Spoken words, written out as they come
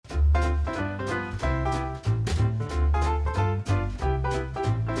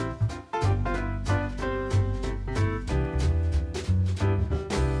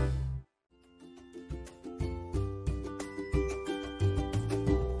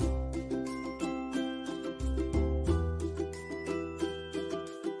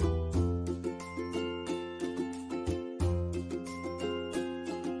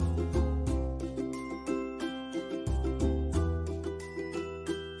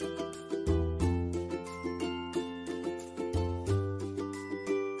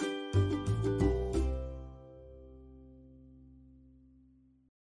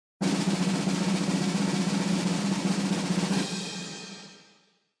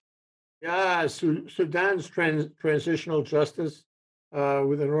Yeah, Sudan's transitional justice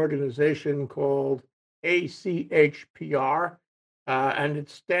with an organization called ACHPR, and it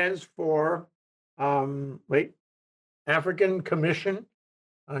stands for wait, African Commission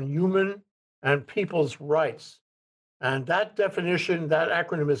on Human and People's Rights. And that definition, that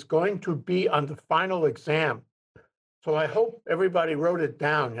acronym is going to be on the final exam. So I hope everybody wrote it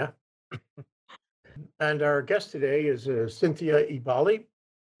down. Yeah. And our guest today is Cynthia Ibali,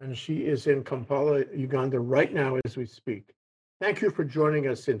 and she is in Kampala, Uganda, right now as we speak. Thank you for joining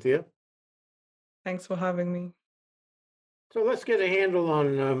us, Cynthia. Thanks for having me. So let's get a handle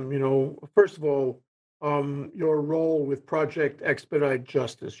on, first of all, your role with Project Expedite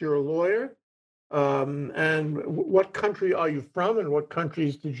Justice. You're a lawyer, and what country are you from, and what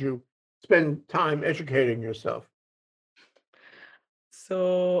countries did you spend time educating yourself?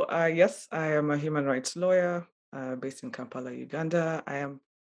 Yes, I am a human rights lawyer based in Kampala, Uganda. I am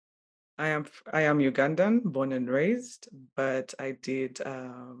Ugandan, born and raised, but I did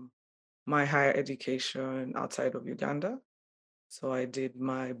my higher education outside of Uganda. So I did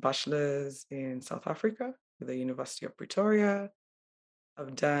my bachelor's in South Africa with the University of Pretoria.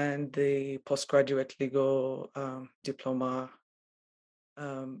 I've done the postgraduate legal diploma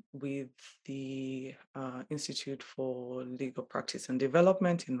with the Institute for Legal Practice and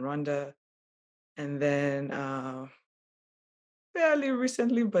Development in Rwanda. And then fairly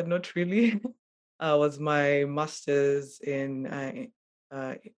recently, but not really, was my master's in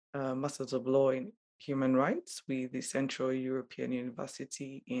Masters of Law in Human Rights with the Central European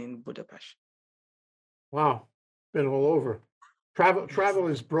University in Budapest. Wow, been all over. Travel Yes. travel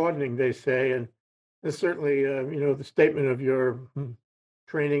is broadening, they say, and this certainly, the statement of your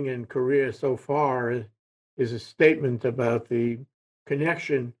training and career so far is a statement about the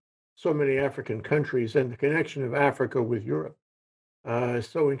connection so many African countries and the connection of Africa with Europe. It's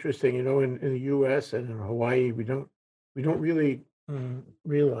so interesting, in the U.S. and in Hawaii, we don't really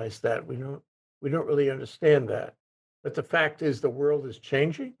realize that. We don't really understand that. But the fact is, the world is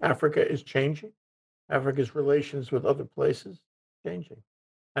changing. Africa is changing. Africa's relations with other places changing,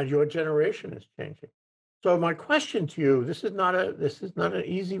 and your generation is changing. So my question to you, this is not an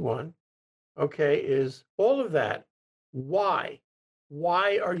easy one, okay, is all of that, why?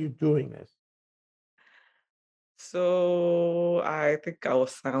 Why are you doing this? So I think I will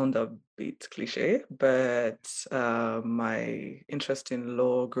sound a bit cliche, but my interest in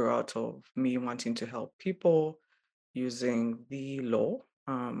law grew out of me wanting to help people using the law,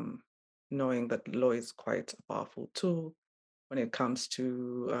 knowing that law is quite a powerful tool when it comes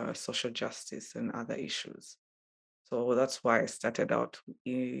to social justice and other issues. So that's why I started out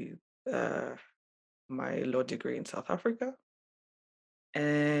with uh, my law degree in South Africa.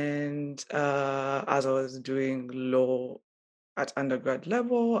 And as I was doing law at undergrad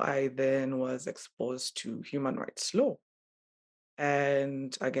level, I then was exposed to human rights law.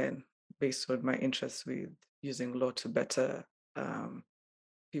 And again, based on my interest with using law to better um,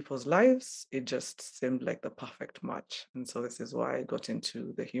 people's lives, it just seemed like the perfect match. And so this is why I got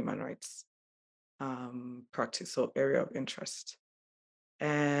into the human rights practice or area of interest.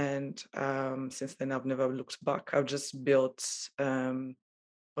 And since then, I've never looked back. I've just built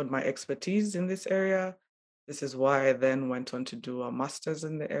on my expertise in this area. This is why I then went on to do a master's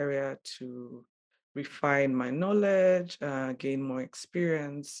in the area to refine my knowledge, gain more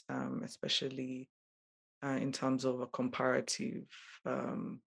experience, especially in terms of a comparative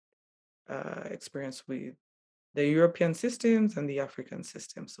um, experience with the European systems and the African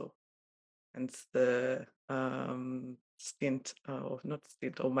system. So, hence the stint of not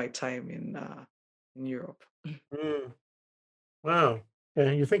stint of my time in Europe. Mm, wow.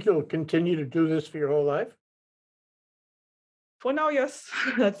 And you think you'll continue to do this for your whole life? For now, yes,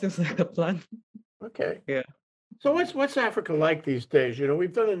 that seems like a plan. Okay. Yeah. So what's Africa like these days?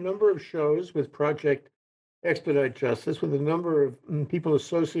 We've done a number of shows with Project Expedite Justice with a number of people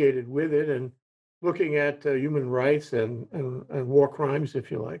associated with it and looking at human rights and war crimes, if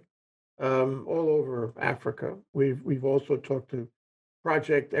you like, all over Africa. We've also talked to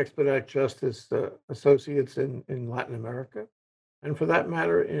Project Expedite Justice associates in Latin America, and for that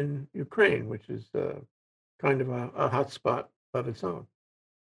matter, in Ukraine, which is kind of a hot spot of its own.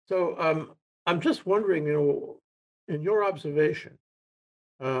 So I'm just wondering, in your observation,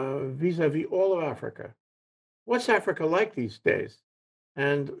 vis-a-vis all of Africa, what's Africa like these days?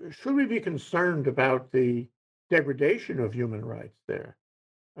 And should we be concerned about the degradation of human rights there?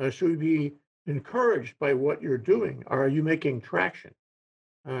 Should we be encouraged by what you're doing? Are you making traction?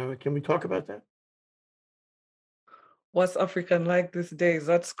 Can we talk about that? What's African like these days?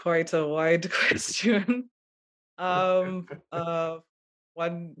 That's quite a wide question.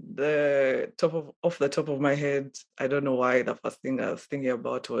 One the top of off the top of my head, I don't know why the first thing I was thinking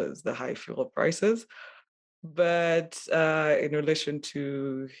about was the high fuel prices. But in relation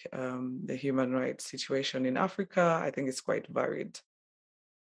to the human rights situation in Africa, I think it's quite varied.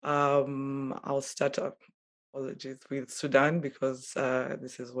 I'll start up, apologies, with Sudan because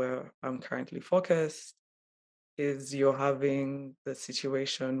this is where I'm currently focused. Is you're having the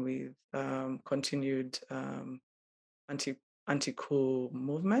situation with continued anti anti-coup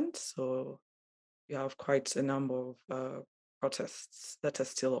movement. So you have quite a number of protests that are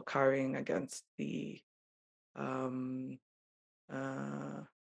still occurring against the um, uh,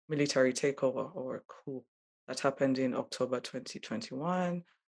 military takeover or coup that happened in October 2021.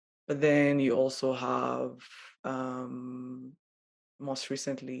 But then you also have, um, most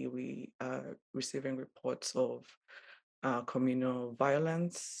recently, we are receiving reports of communal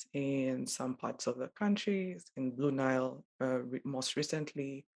violence in some parts of the countries, in Blue Nile, most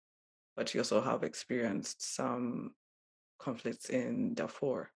recently, but you also have experienced some conflicts in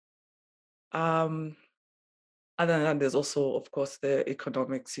Darfur. Um, Other than that, there's also, of course, the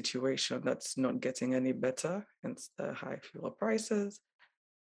economic situation that's not getting any better, hence the high fuel prices.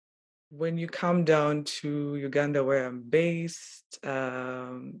 When you come down to Uganda, where I'm based,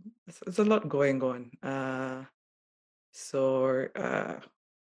 there's a lot going on. So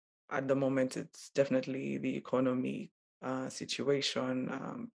at the moment, it's definitely the economy situation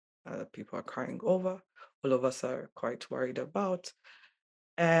people are crying over. All of us are quite worried about.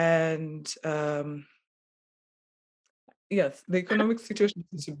 And yes, the economic situation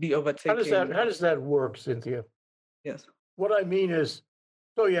seems to be overtaking. How does that work, Cynthia? Yes, What I mean is,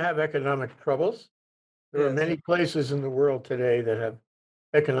 so you have economic troubles. There are yes. many places in the world today that have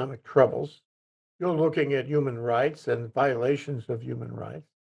economic troubles. You're looking at human rights and violations of human rights.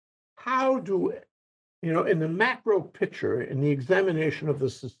 How do, in the macro picture, in the examination of the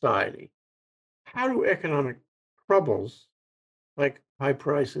society, how do economic troubles like high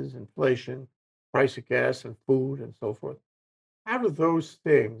prices, inflation, price of gas and food and so forth, how do those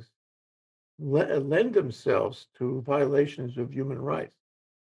things lend themselves to violations of human rights?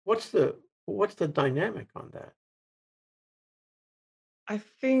 What's the what's the dynamic on that? I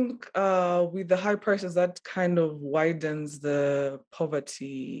think with the high prices, that kind of widens the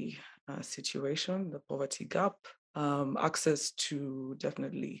poverty situation, the poverty gap. Access to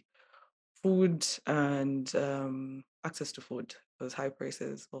definitely food and access to food, because high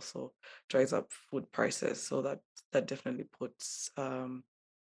prices also drives up food prices. So that definitely puts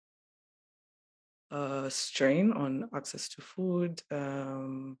strain on access to food.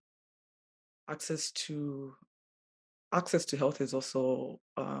 Access to access to health is also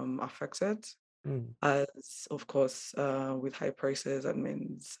affected, Mm. as of course with high prices that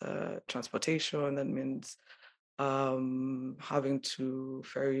means transportation, that means having to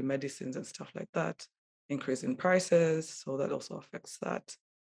ferry medicines and stuff like that, increase in prices, so that also affects that.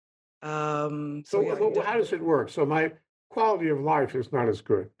 So So, yeah, you how definitely. does it work? So my quality of life is not as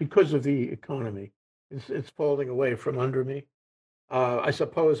good because of the economy. It's falling away from under me. I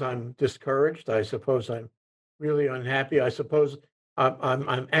suppose I'm discouraged. I suppose I'm really unhappy. I suppose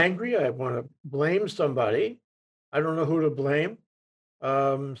I'm angry. I want to blame somebody. I don't know who to blame.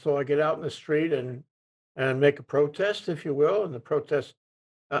 So I get out in the street and make a protest, if you will. And the protest,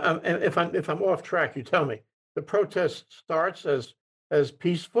 and if I'm off track, you tell me. The protest starts as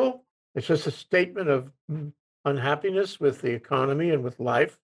peaceful. It's just a statement of unhappiness with the economy and with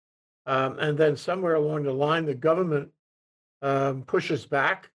life. And then somewhere along the line, the government pushes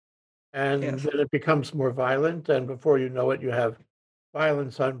back, and Yes. then it becomes more violent. And before you know it, you have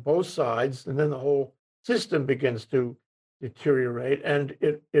violence on both sides, and then the whole system begins to deteriorate, and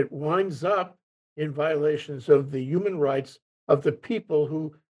it winds up in violations of the human rights of the people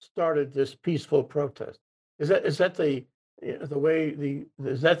who started this peaceful protest. Is that the way the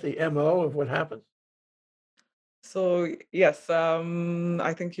is that the MO of what happens? So yes,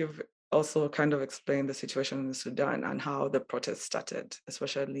 I think you've also kind of explained the situation in Sudan and how the protest started,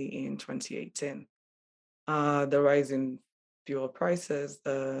 especially in 2018. The rise in fuel prices,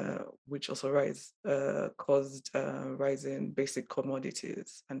 which also caused rise in basic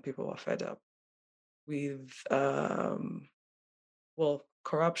commodities, and people were fed up with well,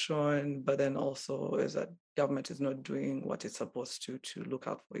 corruption, but then also is that government is not doing what it's supposed to look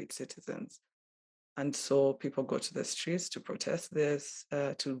out for its citizens. And so people go to the streets to protest this,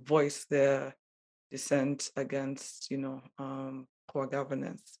 to voice their dissent against, poor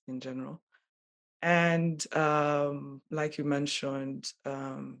governance in general. And like you mentioned,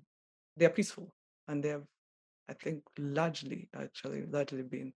 they're peaceful, and they've, I think, largely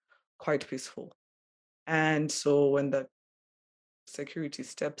been quite peaceful. And so when the security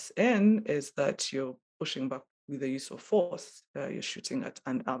steps in is that you're pushing back with the use of force. You're shooting at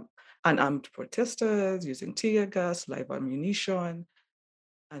unarmed protesters, using tear gas, live ammunition,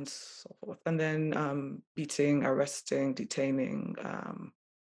 and so forth. And then beating, arresting, detaining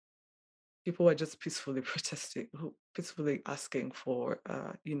people who are just peacefully protesting, who peacefully asking for,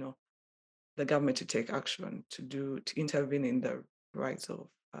 the government to take action to intervene in the rise of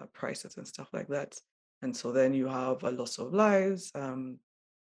prices and stuff like that. And so then you have a loss of lives,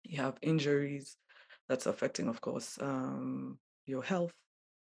 you have injuries that's affecting, of course, your health,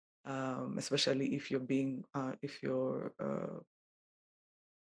 especially if you're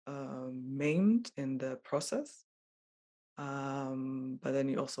maimed in the process. But then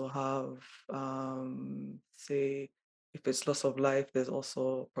you also have, say, if it's loss of life, there's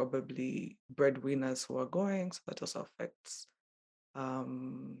also probably breadwinners who are going, so that also affects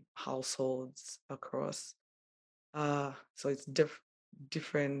households across. So it's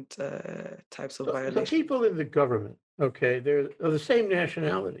different types of So the violations. people in the government, okay, they're of the same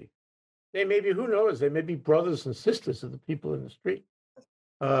nationality. They may be, who knows, they may be brothers and sisters of the people in the street. That's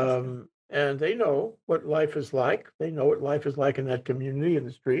it. And they know what life is like. They know what life is like in that community in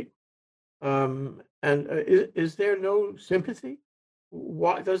the street. And is there no sympathy?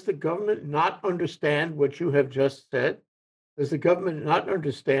 Why does the government not understand what you have just said? Does the government not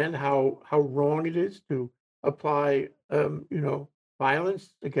understand how wrong it is to apply,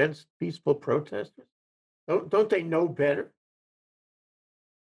 violence against peaceful protesters? Don't they know better?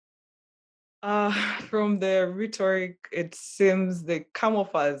 Uh, from the rhetoric, it seems they come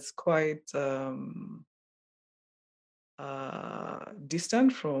off as quite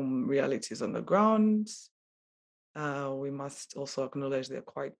distant from realities on the ground. We must also acknowledge they're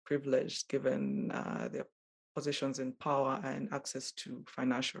quite privileged given their positions in power and access to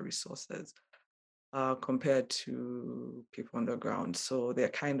financial resources compared to people on the ground. So they're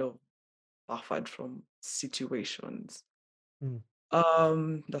kind of buffered from situations. Mm.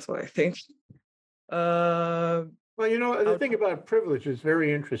 That's what I think. Uh, Well, I the would, thing about privilege is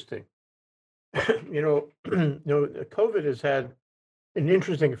very interesting. COVID has had an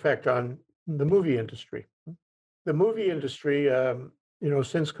interesting effect on the movie industry. The movie industry,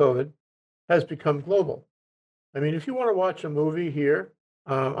 since COVID, has become global. I mean, if you want to watch a movie here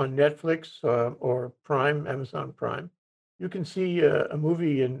on Netflix or Prime, Amazon Prime, you can see a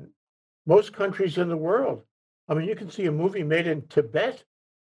movie in most countries in the world. I mean, you can see a movie made in Tibet.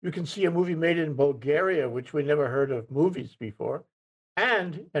 You can see a movie made in Bulgaria, which we never heard of movies before.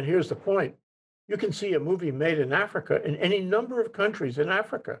 And here's the point, you can see a movie made in Africa in any number of countries in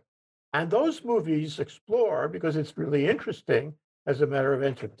Africa. And those movies explore, because it's really interesting as a matter of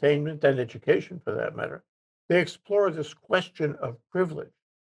entertainment and education for that matter, they explore this question of privilege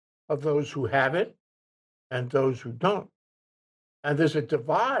of those who have it and those who don't. And there's a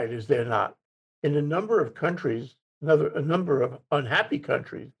divide, is there not, in a number of countries, a number of unhappy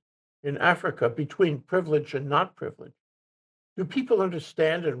countries in Africa between privilege and not privilege. Do people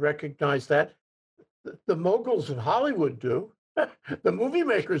understand and recognize that? The moguls in Hollywood do. The movie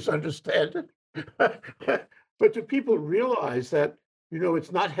makers understand it. But do people realize that,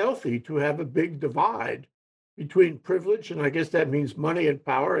 it's not healthy to have a big divide between privilege, and I guess that means money and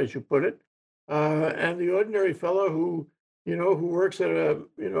power, as you put it, and the ordinary fellow who works at an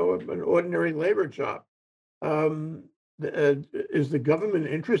ordinary labor job. Um, is the government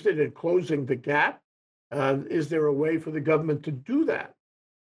interested in closing the gap? Is there a way for the government to do that?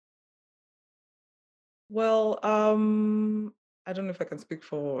 well, I don't know if I can speak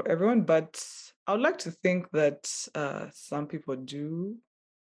for everyone, but I would like to think that some people do.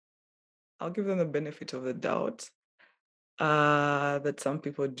 I'll give them the benefit of the doubt that some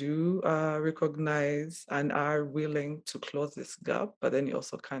people do recognize and are willing to close this gap, but then you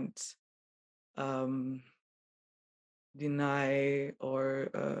also can't um, deny or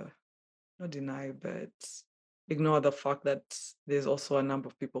not deny, but ignore the fact that there's also a number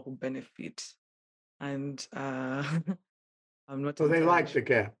of people who benefit. And I'm not So they entirely like sure. the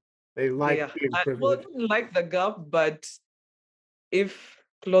gap. They like Yeah, being well, I privileged. don't like the gap, but if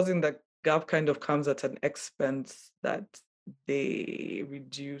closing the gap kind of comes at an expense that they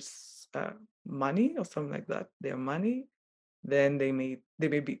reduce money or something like that, their money, then there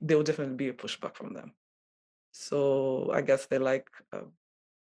will definitely be a pushback from them. So I guess they like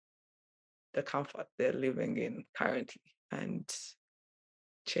the comfort they're living in currently, and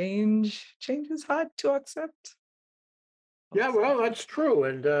change is hard to accept. I'll Yeah, say. well, that's true,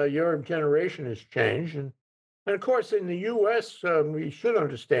 and, your generation has changed, and of course, in the US, we should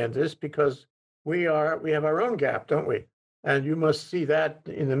understand this because we have our own gap, don't we? And you must see that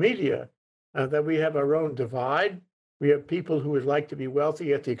in the media, that we have our own divide, We have people who would like to be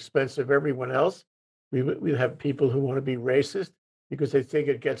wealthy at the expense of everyone else. We have people who want to be racist because they think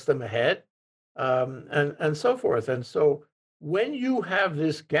it gets them ahead, and so forth. And so when you have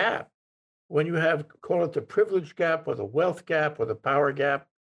this gap, when you have, call it the privilege gap or the wealth gap or the power gap,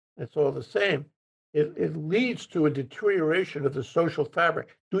 it's all the same. It leads to a deterioration of the social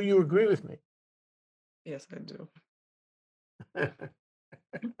fabric. Do you agree with me? Yes, I do.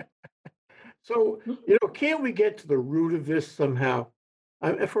 So, can't we get to the root of this somehow?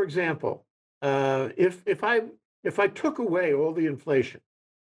 For example, if I took away all the inflation,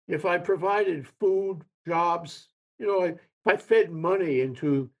 if I provided food, jobs, if I fed money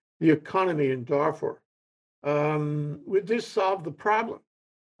into the economy in Darfur, would this solve the problem?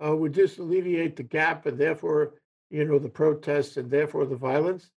 Would this alleviate the gap and therefore, the protests and therefore the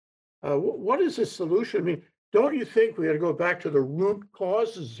violence? What is the solution? I mean, don't you think we got to go back to the root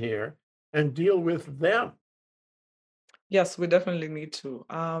causes here and deal with them? Yes, we definitely need to.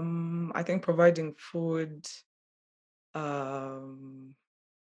 I think providing food, um,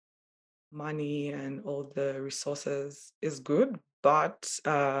 money, and all the resources is good, but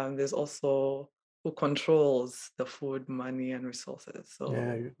there's also who controls the food, money, and resources. Yeah,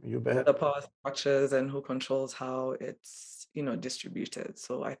 So you bet. the power structures and who controls how it's distributed.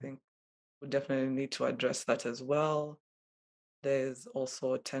 So I think we definitely need to address that as well. There's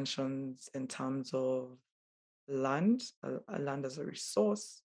also tensions in terms of land, land as a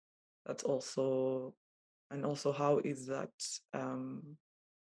resource. That's also, and also um,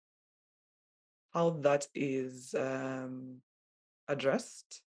 how that is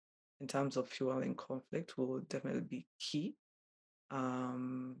addressed in terms of fueling conflict will definitely be key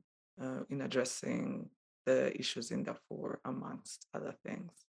um, in addressing the issues in Darfur, amongst other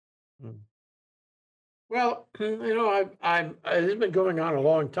things. Mm. Well, it's been going on a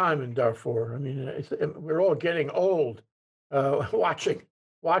long time in Darfur. I mean, we're all getting old, watching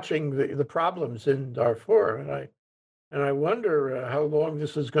the problems in Darfur, and I wonder how long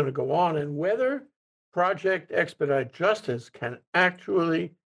this is going to go on, and whether Project Expedite Justice can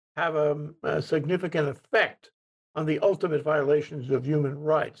actually have a significant effect on the ultimate violations of human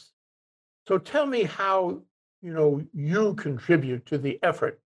rights. So tell me how, you contribute to the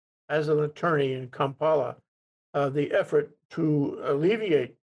effort as an attorney in Kampala, the effort to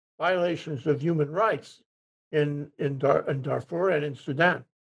alleviate violations of human rights in Darfur and in Sudan.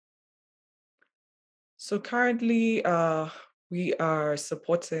 So currently, we are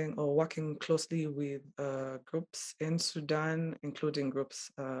supporting or working closely with groups in Sudan, including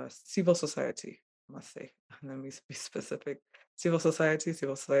groups, civil society, I must say. Let me be specific. Civil society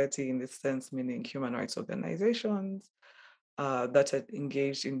in this sense, meaning human rights organizations that are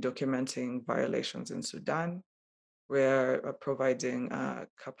engaged in documenting violations in Sudan. We're providing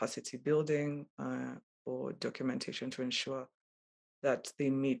capacity building or documentation to ensure that they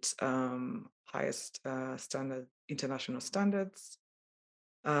meet highest international standards.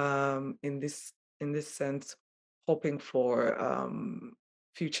 In this sense, hoping for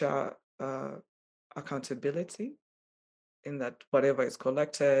future accountability, in that whatever is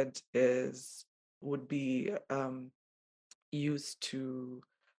collected is would be used to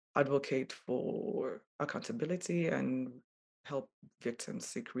advocate for accountability and help victims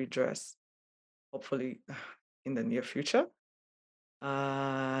seek redress, hopefully in the near future.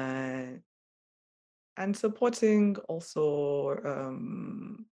 Uh, and supporting also,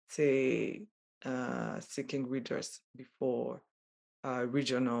 say, seeking redress before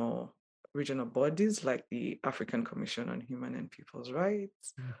regional bodies like the African Commission on Human and People's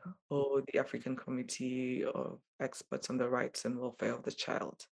Rights Mhm. or the African Committee of Experts on the Rights and Welfare of the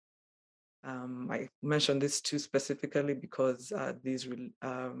Child. I mentioned this too specifically because these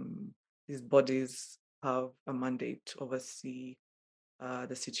bodies have a mandate to oversee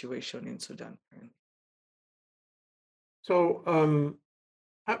the situation in Sudan currently. So,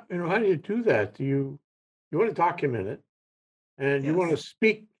 how do you do that? You want to document it, and you want to Yes.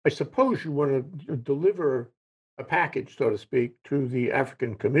 speak. I suppose you want to deliver a package, so to speak, to the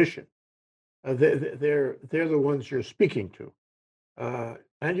African Commission. They're the ones you're speaking to,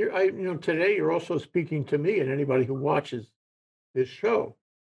 and today you're also speaking to me and anybody who watches this show.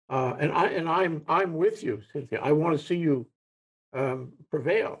 And I'm with you, Cynthia. I want to see you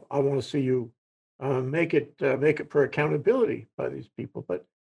prevail. I want to see you make it for accountability by these people. But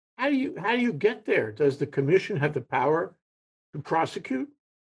how do you get there? Does the commission have the power to prosecute,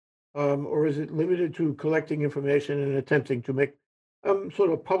 or is it limited to collecting information and attempting to make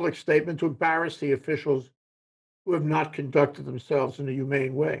sort of public statement to embarrass the officials who have not conducted themselves in a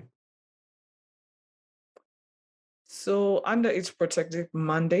humane way? So, under its protective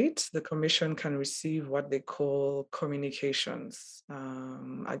mandate, the Commission can receive what they call communications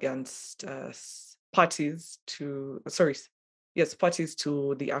against parties to, sorry, yes, parties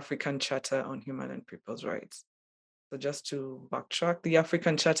to the African Charter on Human and People's Rights. So, just to backtrack, the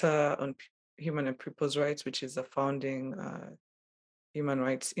African Charter on Human and People's Rights, which is a founding human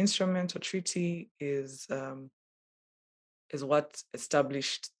rights instrument or treaty, is what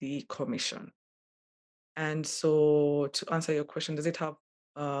established the Commission. And so, to answer your question, does it have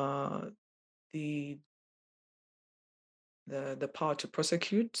uh, the the power to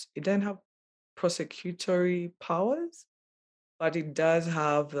prosecute? It doesn't have prosecutory powers, but it does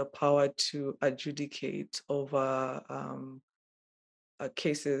have the power to adjudicate over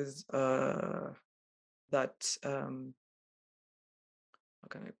cases that how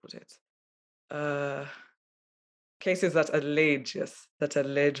can I put it? Uh, Cases that allege, yes, that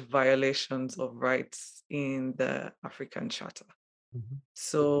allege violations of rights in the African Charter. Mhm.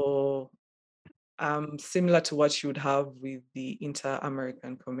 So similar to what you would have with the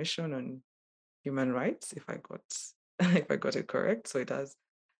Inter-American Commission on Human Rights, if I got if I got it correct. So it has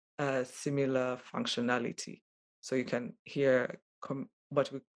a similar functionality. So you can hear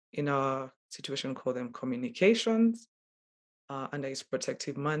what we in our situation call them communications under its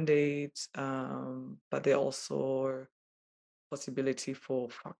protective mandate, but they also possibility for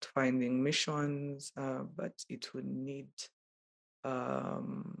fact-finding missions, but it would need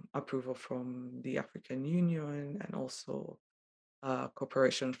approval from the African Union and also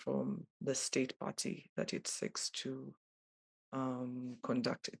cooperation from the state party that it seeks to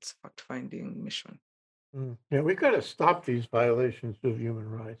conduct its fact-finding mission. Yeah, we got to stop these violations of human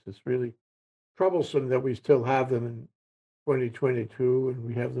rights. It's really troublesome that we still have them in 2022, and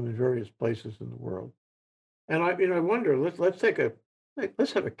we have them in various places in the world. And I wonder. Let's take a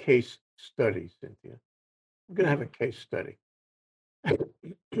let's have a case study, Cynthia. I'm going to have a Mhm. case study.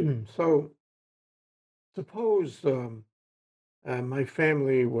 So suppose my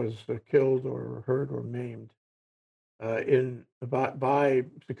family was killed or hurt or maimed in by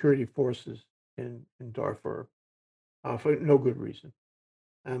security forces in Darfur for no good reason,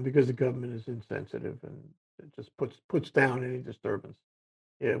 because the government is insensitive and it just puts down any disturbance,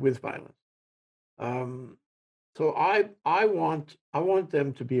 yeah, with violence. Um, so I want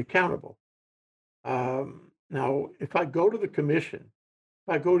them to be accountable. Now, if I go to the commission,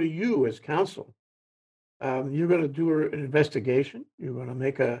 if I go to you as counsel, you're going to do an investigation. You're going to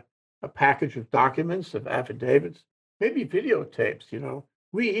make a package of documents, of affidavits, maybe videotapes.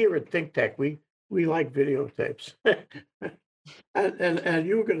 We here at Think Tech, we like videotapes. And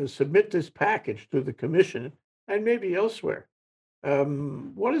you're going to submit this package to the commission and maybe elsewhere.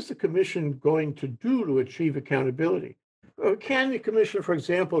 What is the commission going to do to achieve accountability? Can the commission, for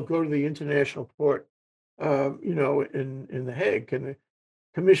example, go to the International Court, in The Hague? Can the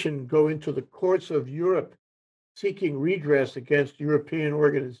commission go into the courts of Europe seeking redress against European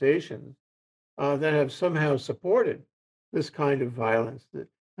organizations that have somehow supported this kind of violence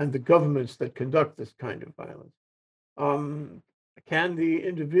and the governments that conduct this kind of violence? Um, can the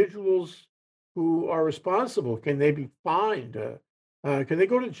individuals who are responsible, can they be fined? Can they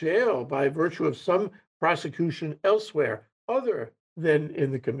go to jail by virtue of some prosecution elsewhere other than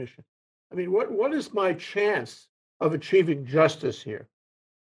in the commission? I mean, what is my chance of achieving justice here?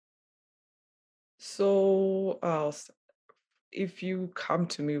 So, if you come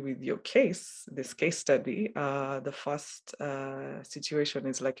to me with your case, this case study, the first situation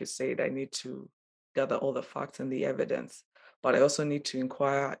is like you said, I need to gather all the facts and the evidence, but I also need to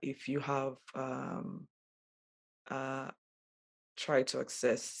inquire if you have uh, tried to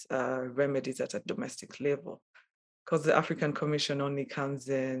access remedies at a domestic level. Because the African Commission only comes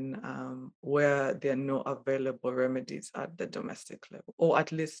in where there are no available remedies at the domestic level, or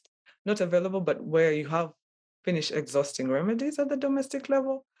at least not available, but where you have finished exhausting remedies at the domestic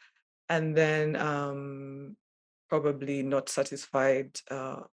level, and then probably not satisfied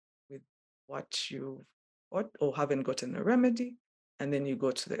with what you've got or haven't gotten a remedy, and then you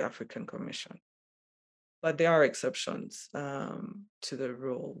go to the African Commission. But there are exceptions to the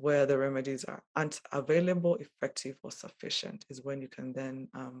rule where the remedies aren't available, effective, or sufficient, is when you can then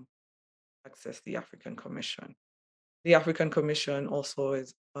access the African Commission. The African Commission also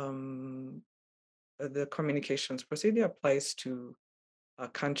is the communications procedure applies to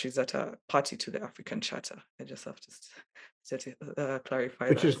countries that are party to the African Charter. I just have to clarify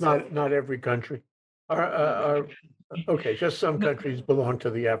Which that. is So, not every country. not every Okay, just some no, countries belong to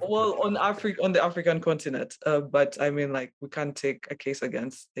the African well, Charter. on the African continent, but I mean, like, we can't take a case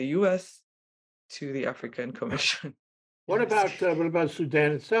against the US to the African Commission. Yes. What about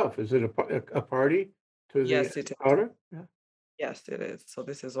Sudan itself? Is it a party to the Yes, it is. charter? Yeah. Yes, it is. So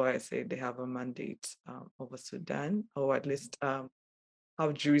this is why I say they have a mandate over Sudan, or at least have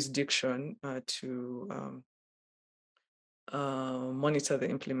jurisdiction to monitor the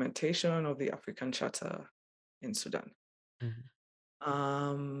implementation of the African Charter in Sudan. Mhm.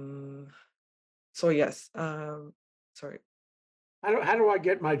 Um, so yes, sorry. How do I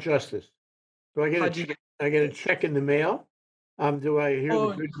get my justice? Do I get How a do you check? get I get a this? check in the mail? Do I hear the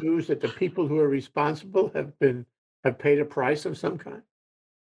Oh, good news that the people who are responsible have paid a price of some kind?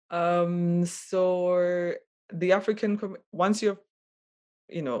 so the once your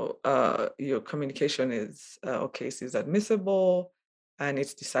communication is case is admissible and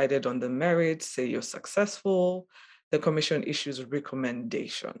it's decided on the merits, say you're successful, the commission issues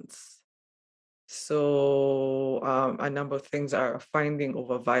recommendations. So a number of things are a finding of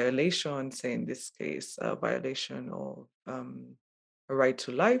a violation, say in this case, a violation of a right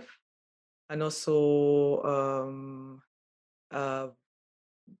to life, and also uh,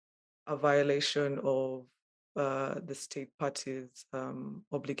 a violation of the state party's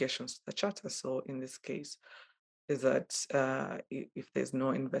obligations to the charter. So in this case, is that if there's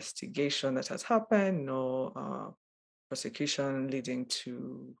no investigation that has happened, no prosecution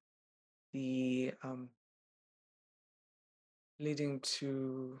the um, leading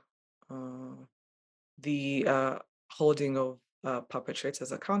to uh, the holding of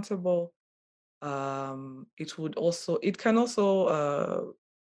perpetrators accountable. It can also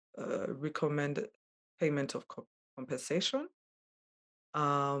recommend payment of compensation.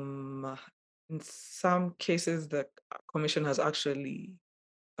 Um, in some cases, the commission has actually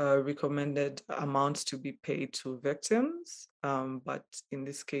recommended amounts to be paid to victims, but in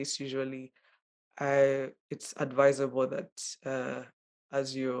this case, usually it's advisable that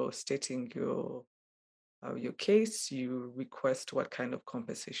as you're stating your case, you request what kind of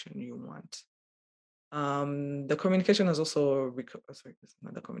compensation you want. The communication has also, sorry, it's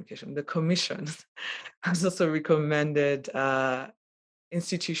not the communication, the commission has also recommended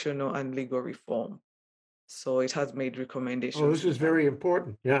institutional and legal reform. So it has made Oh, recommendations this in is that. very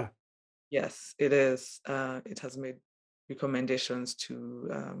important. Yeah. Yes, it is. It has made recommendations to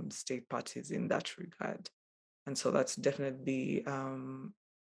state parties in that regard. And so that's definitely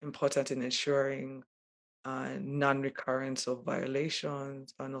important in ensuring non-recurrence of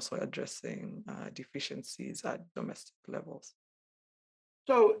violations and also addressing deficiencies at domestic levels.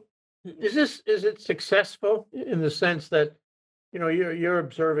 So is it successful in the sense that, you're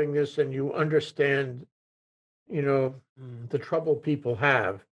observing this and you understand, the trouble people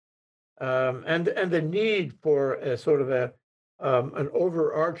have, and the need for a sort of an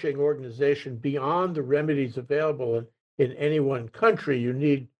overarching organization beyond the remedies available in any one country. You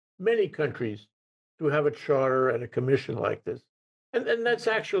need many countries to have a charter and a commission like this. And that's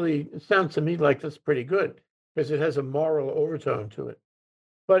actually, it sounds to me like that's pretty good because it has a moral overtone to it.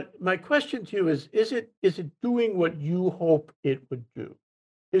 But my question to you is it doing what you hope it would do?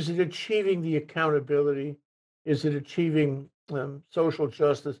 Is it achieving the accountability? Is it achieving social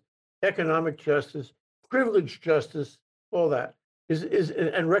justice, economic justice, privilege justice, all that?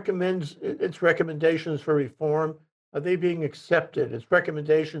 And recommends its recommendations for reform? Are they being accepted? Its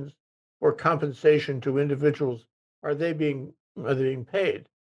recommendations for compensation to individuals, are they being paid?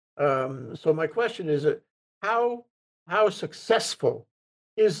 So my question is, how how successful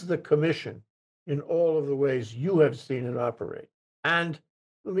is the commission in all of the ways you have seen it operate? And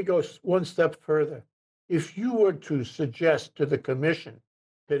let me go one step further. If you were to suggest to the commission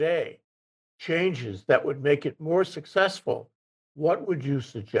today changes that would make it more successful, what would you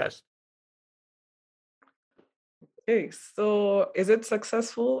suggest? Okay, so is it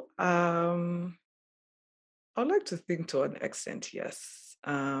successful? I'd like to think to an extent, yes.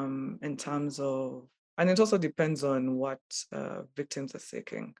 In terms of, and it also depends on what victims are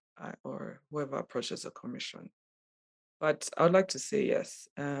seeking or whoever approaches the commission. But I would like to say yes,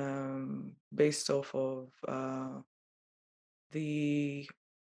 based off of the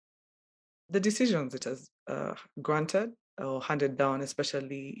the decisions it has granted or handed down,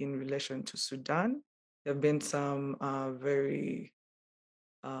 especially in relation to Sudan. There have been some very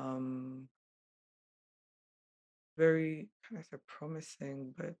um, very, can I say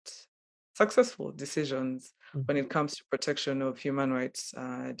promising, but successful decisions when Mhm. it comes to protection of human rights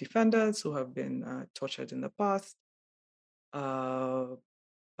defenders who have been tortured in the past, uh,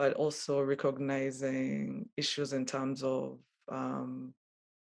 but also recognizing issues in terms of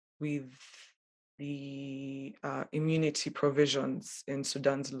with the immunity provisions in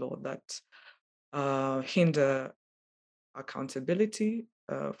Sudan's law that hinder accountability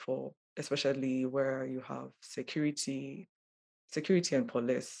for especially where you have security and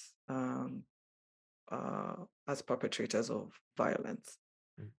police as perpetrators of violence.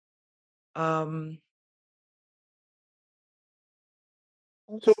 Mm. Um,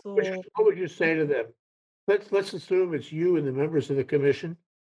 So Also, what would you say to them? Let's assume it's you and the members of the commission,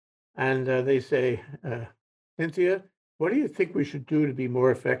 and they say, Cynthia, what do you think we should do to be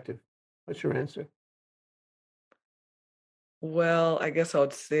more effective? What's your answer? well, I guess I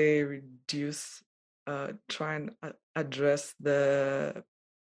would say try and address the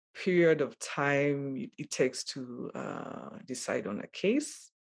period of time it takes to decide on a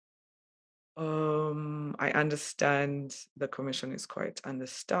case. I understand the commission is quite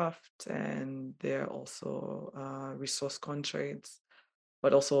understaffed and there are also resource constraints,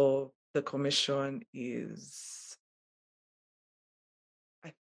 but also the commission is,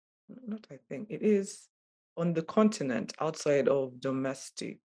 I not I think it is on the continent outside of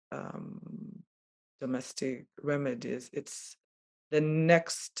um, domestic remedies. It's the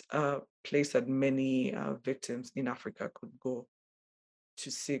next place that many victims in Africa could go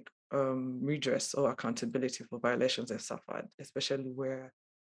to seek redress or accountability for violations they've suffered, especially where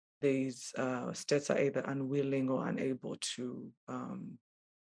these states are either unwilling or unable to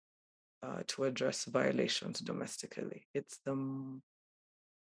address violations domestically. It's the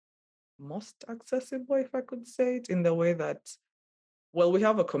most accessible, if I could say it, in the way that, well, we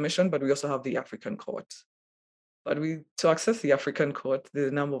have a commission, but we also have the African court. But we to access the African court,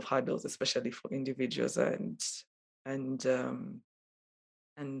 there's a number of hurdles, especially for individuals and um,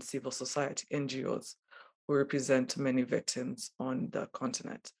 and civil society NGOs who represent many victims on the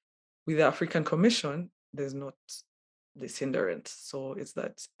continent. With the African Commission, there's not this hindrance. So it's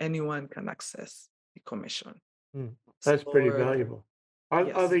that anyone can access the commission. Mm, that's pretty So valuable.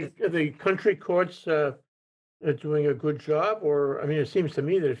 yes, Are the country courts doing a good job? Or, I mean, it seems to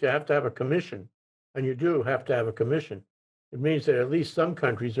me that if you have to have a commission, and you do have to have a commission, it means that at least some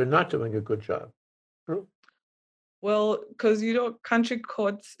countries are not doing a good job. True? well, because country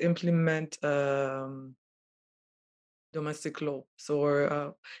courts implement domestic law.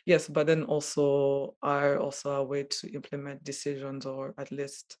 So yes, but then also are also a way to implement decisions or at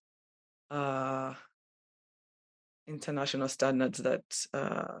least uh, international standards that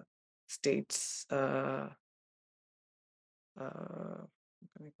states what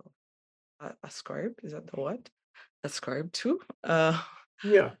can I call ascribe, is that the word? Ascribe to.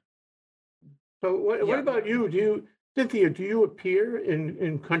 Yeah. So what Yeah, about you? Cynthia, do you appear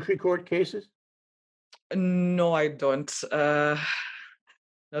in country court cases? no, I don't.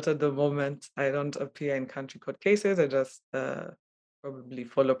 Not at the moment. I don't appear in country court cases. I just probably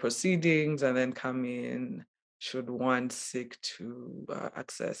follow proceedings and then come in should one seek to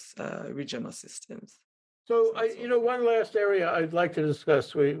access regional systems. So Some sort. one last area I'd like to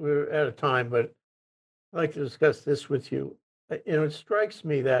discuss. We're out of time, but I'd like to discuss this with you. It strikes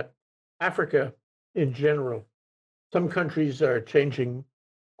me that Africa in general, some countries are changing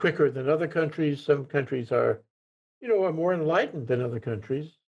quicker than other countries. Some countries are more enlightened than other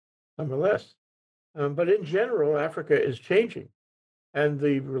countries, some are less. But in general, Africa is changing, and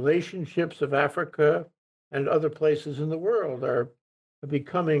the relationships of Africa and other places in the world are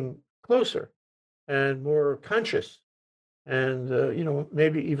becoming closer and more conscious, and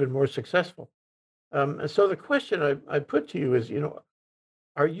maybe even more successful. And so the question I put to you is,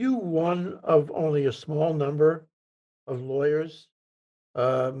 are you one of only a small number of lawyers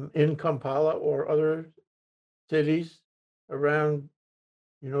in Kampala or other cities around,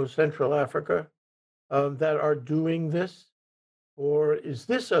 Central Africa that are doing this? Or is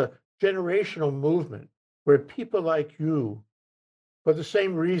this a generational movement where people like you, for the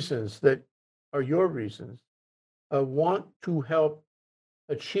same reasons that are your reasons, want to help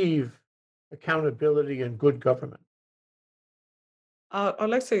achieve accountability and good government? I'd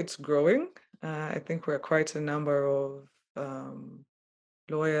like to say it's growing. I think we're quite a number of um,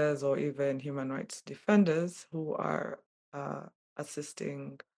 lawyers or even human rights defenders who are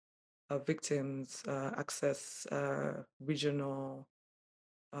assisting victims access regional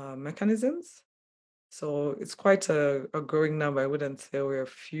mechanisms. So it's quite a growing number. I wouldn't say we're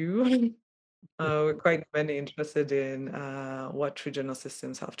few. We're quite many interested in what regional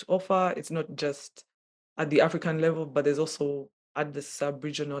systems have to offer. It's not just at the African level, but there's also at the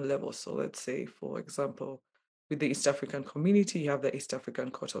sub-regional level. So let's say, for example, with the East African community, you have the East African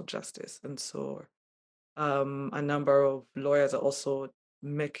Court of Justice. And so a number of lawyers are also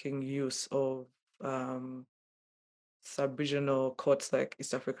making use of um, sub-regional courts like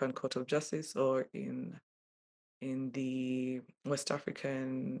East African Court of Justice or in the West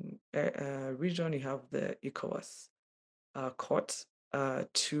African region, you have the ECOWAS court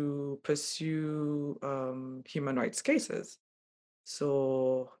to pursue human rights cases.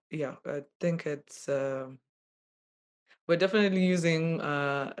 So yeah, I think it's we're definitely using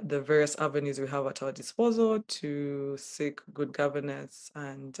the various avenues we have at our disposal to seek good governance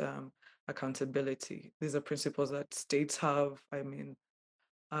and accountability. These are principles that states have,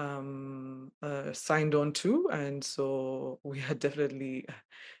 signed on to, and so we are definitely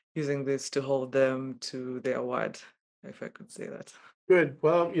using this to hold them to their word, if I could say that. Good.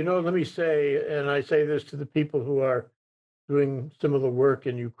 Well, let me say, and I say this to the people who are doing similar work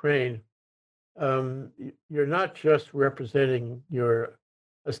in Ukraine, you're not just representing your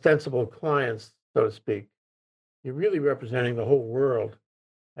ostensible clients, so to speak. You're really representing the whole world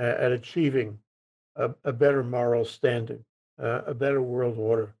at achieving a better moral standard, a better world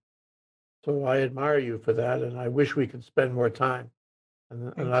order. So I admire you for that, and I wish we could spend more time.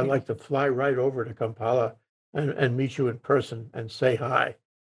 And Thank I'd you. like to fly right over to Kampala and meet you in person and say hi.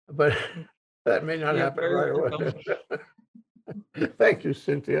 But Mm, that may not you're happen very right welcome. away. Thank you,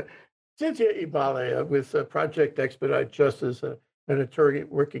 Cynthia. Cynthia Ibale with Project Expedite Justice, an attorney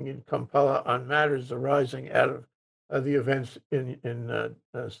working in Kampala on matters arising out of the events in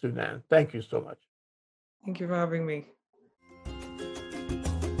Sudan. Thank you so much. Thank you for having me.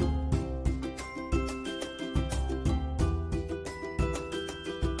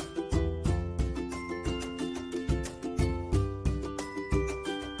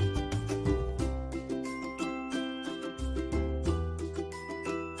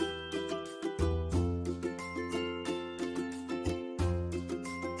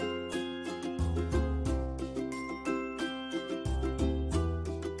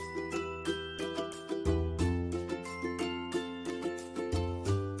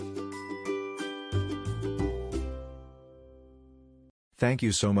 Thank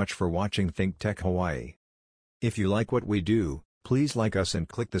you so much for watching Think Tech Hawaii. If you like what we do, please like us and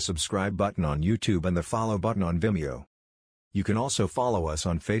click the subscribe button on YouTube and the follow button on Vimeo. You can also follow us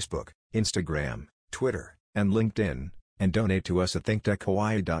on Facebook, Instagram, Twitter, and LinkedIn, and donate to us at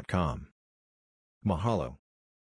thinktechhawaii.com. Mahalo.